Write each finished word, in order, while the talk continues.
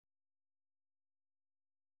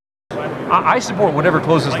I support whatever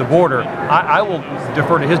closes the border. I will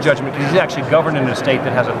defer to his judgment because he's actually governed in a state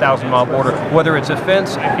that has a 1,000-mile border. Whether it's a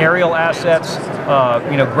fence, aerial assets,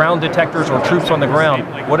 ground detectors, or troops on the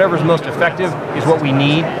ground, whatever's most effective is what we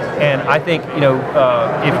need. And I think,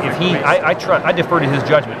 I defer to his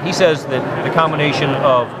judgment. He says that the combination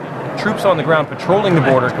of troops on the ground patrolling the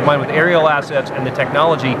border combined with aerial assets and the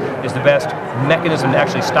technology is the best mechanism to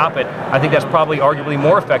actually stop it. I think that's probably arguably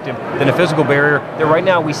more effective than a physical barrier that right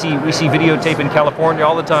now we see videotape in California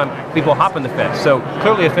all the time, people hopping the fence. So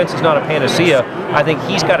clearly a fence is not a panacea. I think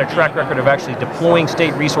he's got a track record of actually deploying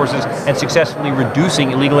state resources and successfully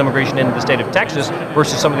reducing illegal immigration into the state of Texas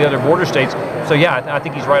versus some of the other border states. So yeah, I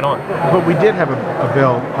think he's right on. But we did have a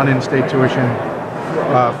bill on in-state tuition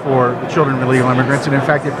for the children of illegal immigrants, and in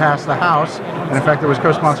fact it passed the House, and in fact it was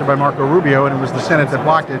co-sponsored by Marco Rubio, and it was the Senate that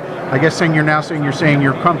blocked it. I guess saying you're saying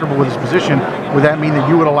you're comfortable with his position, would that mean that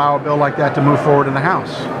you would allow a bill like that to move forward in the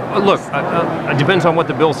House? Look, it depends on what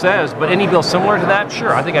the bill says, but any bill similar to that,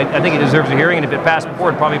 sure. I think it deserves a hearing, and if it passed before,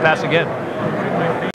 it'd probably pass again.